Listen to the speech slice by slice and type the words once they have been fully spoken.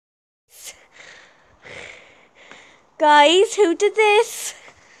Guys, who did this?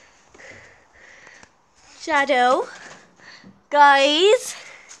 Shadow. Guys.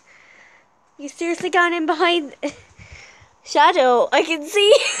 You seriously gone in behind... Shadow, I can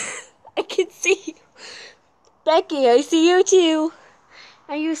see. I can see you. Becky, I see you too.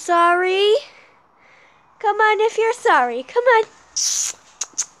 Are you sorry? Come on if you're sorry. Come on.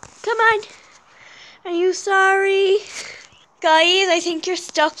 Come on. Are you sorry? Guys, I think you're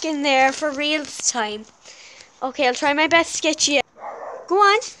stuck in there for real this time. Okay, I'll try my best to get you out. Go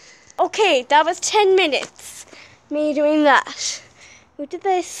on. Okay, that was 10 minutes. Me doing that. Who did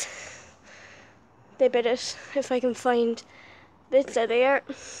this? They bit it. If I can find bits out there.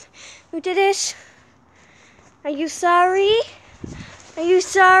 Who did it? Are you sorry? Are you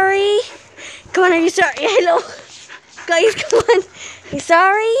sorry? Come on, are you sorry? Hello. Guys, come on. Are you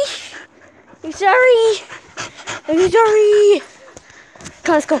sorry? Are you sorry? Are you sorry?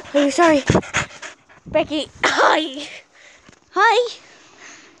 Come on, let's go. Are you sorry? Becky, hi. Hi.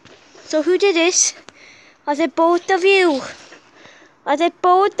 So who did it? Was it both of you? Was it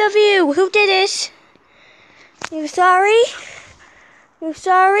both of you? Who did it? You sorry? You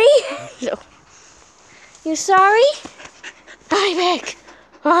sorry? No. You sorry? Hi, Beck.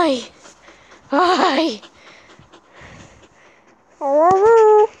 Hi. Hi.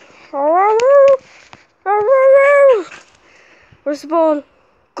 Where's the ball?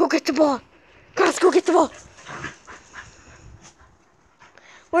 Go get the ball. Come on, let's go get the ball.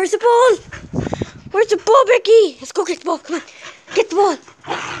 Where's the ball? Where's the ball, Becky? Let's go get the ball. Come on. Get the ball.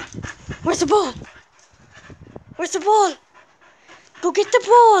 Where's the ball? Where's the ball? Go get the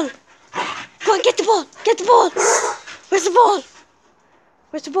ball. Go on, get the ball. Get the ball. Where's the ball?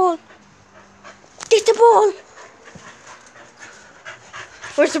 Where's the ball? Get the ball.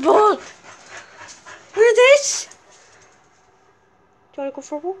 Where's the ball? Where's it? Do you want to go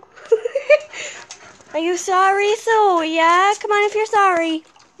for a walk? Are you sorry? So, yeah? Come on if you're sorry.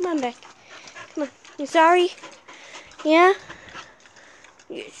 Come on, Beck. Come on. You sorry? Yeah?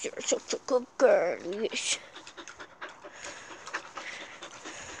 Yes, you're such a good girl. Yes.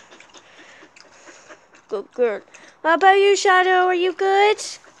 Good girl. How about you, Shadow? Are you good?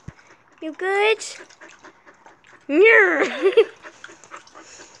 You good? Good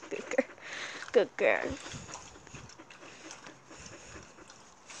girl. Good girl.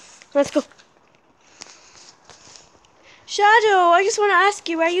 Let's go. Shadow, I just want to ask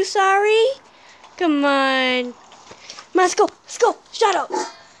you, are you sorry? Come on. Come on, let's go. Let's go. Shadow.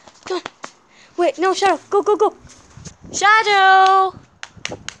 Come on. Wait, no, Shadow. Go, go, go. Shadow.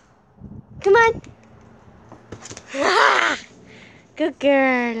 Come on. Ah, good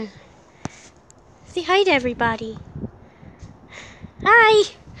girl. Say hi to everybody. Hi.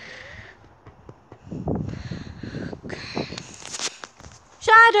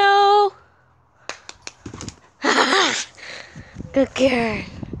 Shadow. Good girl.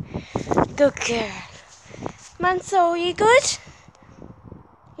 Good girl. Manso, you good?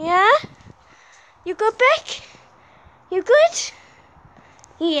 Yeah? You good, Beck? You good?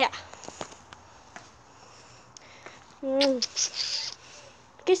 Yeah.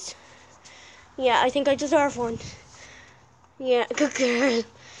 Kiss. Yeah, I think I deserve one. Yeah, good girl.